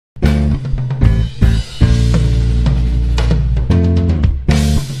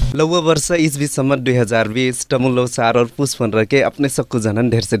लौवा वर्ष इस बीच सम्मत 2020 टमुल लोसार और पुष 15 के अपने सबको जनन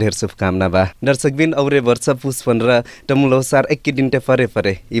ढेर से ढेर शुभकामना बा। दर्शक बिन औरे वर्ष पुष 15 टमुल लोसार एक दिन टे फरे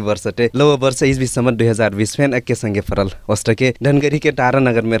ई वर्ष टे लौवा वर्ष इस बीच सम्मत 2020 में एक संगे फरल वस्त्र के धनगढ़ी के टारा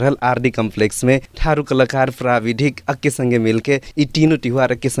नगर में रहल आरडी कम्प्लेक्स में ठारू कलाकार प्राविधिक अक्के संगे मिलके ई तीनों त्योहार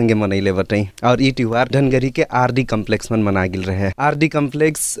अक्के संगे मनैले बटै और ई त्योहार धनगढ़ी के आरडी कम्प्लेक्स में मना गिल रहे। आरडी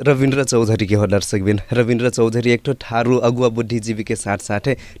कम्प्लेक्स रविन्द्र चौधरी के हो दर्शक बिन। रविन्द्र चौधरी एक ठारू अगुवा बुद्धिजीवी के साथ साथ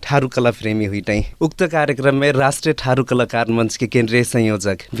ठारू कला प्रेमी हुई तई। उक्त कार्यक्रम में राष्ट्रीय ठारू कलाकार मंच के केंद्रीय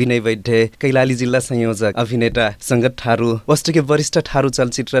संयोजक विनय वैद्य, कैलाली जिला संयोजक अभिनेता संगत ठारू, वस्तु के वरिष्ठ ठारू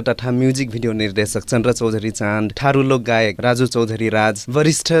चलचित्र तथा म्यूजिक भिडियो निर्देशक चन्द्र चौधरी चाँद, ठारू लोक गायक राजू चौधरी राज,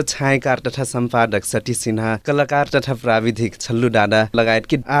 वरिष्ठ छायाकार तथा संपादक सतीश सिन्हा, कलाकार तथा प्राविधिक छल्लू दादा लगायत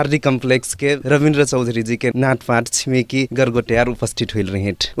के आरडी कम्प्लेक्स के रविन्द्र चौधरी जी के नाटपाट छिमेकी गरगोटियार उपस्थित हुई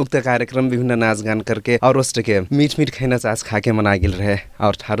रहे। उक्त कार्यक्रम विभिन्न नाच गान करके और वस्तु के मीठ मीठ खाना चास खाके मना गिल रहे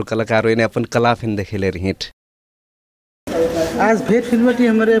और ठारू कलाकारों ने अपन कला फिन देखेले रहे। आज भेंट फिल्मटी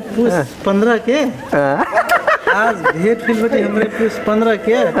हमारे पुष 15 के आज भेंट फिल्मटी हमारे पुष 15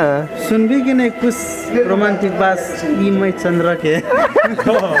 के सुनबी कि नहीं कुछ रोमांटिक बात ई मई चंद्र के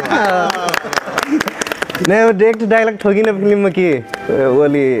नहीं वो डायरेक्ट डायलॉग ठोकी ना फिल्म में की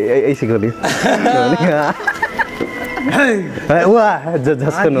वाली ऐसी गोली वाह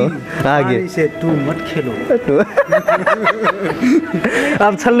जसकनो आगे से तू मत खेलो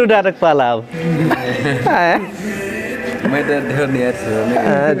अब छल्लू डायरेक्ट पाला अब मैं तो ढेर नहीं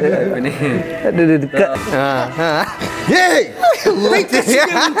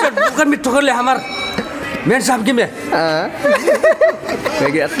ठोकर ले हमार मेन साहब की में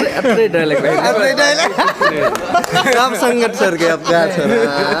अतरे डायलॉग आप संगत सर के अब क्या सर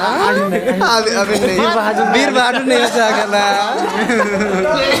अभी नहीं वीर बहादुर नहीं सकला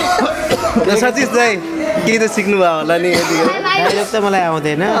सतीश दाइ के त सिक्नु भयो होला नि डायलॉग त मलाई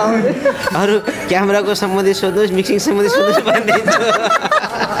आउँदैन अरु क्यामेराको सम्बन्धी सोध्नुस् मिक्सिङ सम्बन्धी सोध्नुस् भन्दै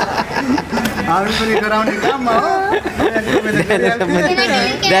हामी पनि गराउने काम हो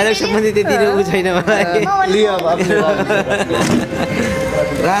डायलॉग सम्बन्धी त्यति उ छैन मलाई लियो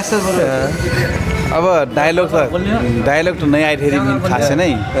अब डायलॉग तो नहीं आई थे खास है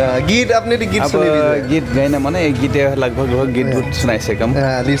नहीं गीत अपने तो गीत सुने गीत गाइन मने गीत लगभग गीत सुनाई से कम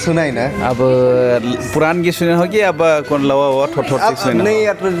ली सुनाई ना अब पुरान गीत सुने हो कि अब कौन लवा ठोठ सुने नहीं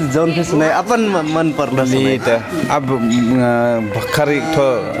यार जौन भी सुनाई अपन मन पर्ला सुनाई अब भर्खर ठो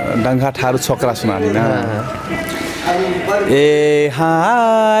डंगा ठारू छोकरा सुना दी ना ए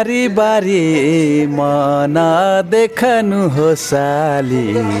हारी बारी मना देखनु हो साली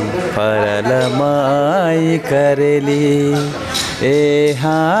परल माई करेली ए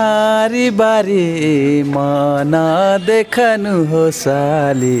हारी बारी मना देखनु हो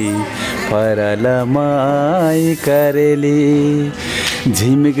साली परल माई करेली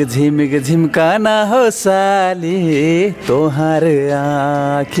झिमिक झिमिक झिमकाना हो साली तोहार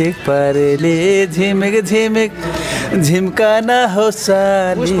आँखें परेली झिमिक झिमिक झिमकाना हो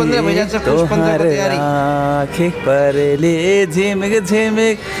साली तोहार आँखें परेली झिमिक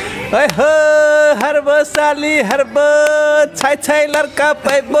झिमिक ओए हो हरबो साली हरबो छाई छाई लड़का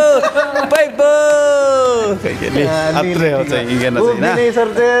पैबो पैबो अत्रे हो चाहिँ गाना चाहिँ ना नहीं सर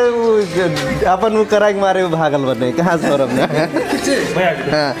ते अपन वो कराक मारे भागल बने कहाँ छोरम ना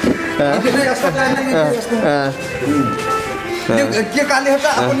के काले होता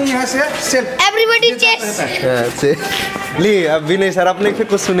अपन यहाँ से सेल्फ एवरीबडी चेस ली अब विनय सर अपने के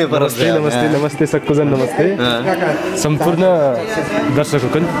कुछ सुने पर नमस्ते नमस्ते सबको जन नमस्ते संपूर्ण दर्शकों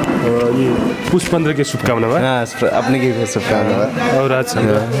को ये पुष 15 की शुभकामना अपने की शुभकामना और आज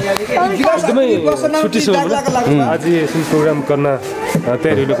एकदमै छुट्टी छ आज ये प्रोग्राम करना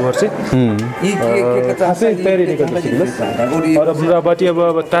तैयारी लोग वर्ष खासै तैयारी करते और अब बाटी अब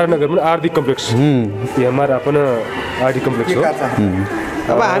तारानगर में आरडी कम्प्लेक्स ये हमारा अपना आरडी कम्प्लेक्स हो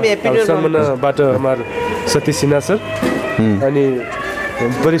अब हामी एपिडोर सम्मानबाट हमारे सतीश सिन्हा सर अनि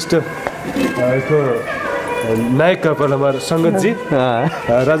वरिष्ठ नायक कपल हमारे संगत जी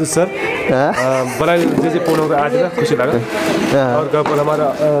राजू सर बलाई जे पाउनु आज खुसी लाग्यो और कपल हमारा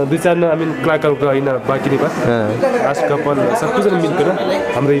दुई चार आई मीन कलाकारको हैन बाँकी नै बा आज कपल सबैजना मिलकर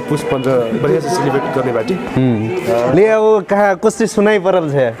हाम्रो पुष 15 बढ़िया से सेलिब्रेट गर्ने बाटी ले अब कहाँ कुछ सुनाई परल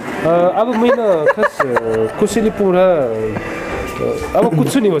छ अब मैन खास कुशली पूरा अब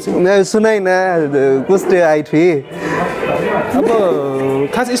कुछ नहीं हो सुनाई ना कुछ आई थी अब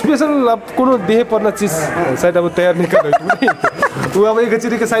खास स्पेशल अब कोनो देहे पर्ना चीज शायद अब तैयार नहीं कर रही वो अब एक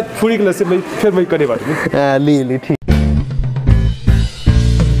चीज के शायद फूडी के लसे मैं फिर मैं करने वाली ली ठीक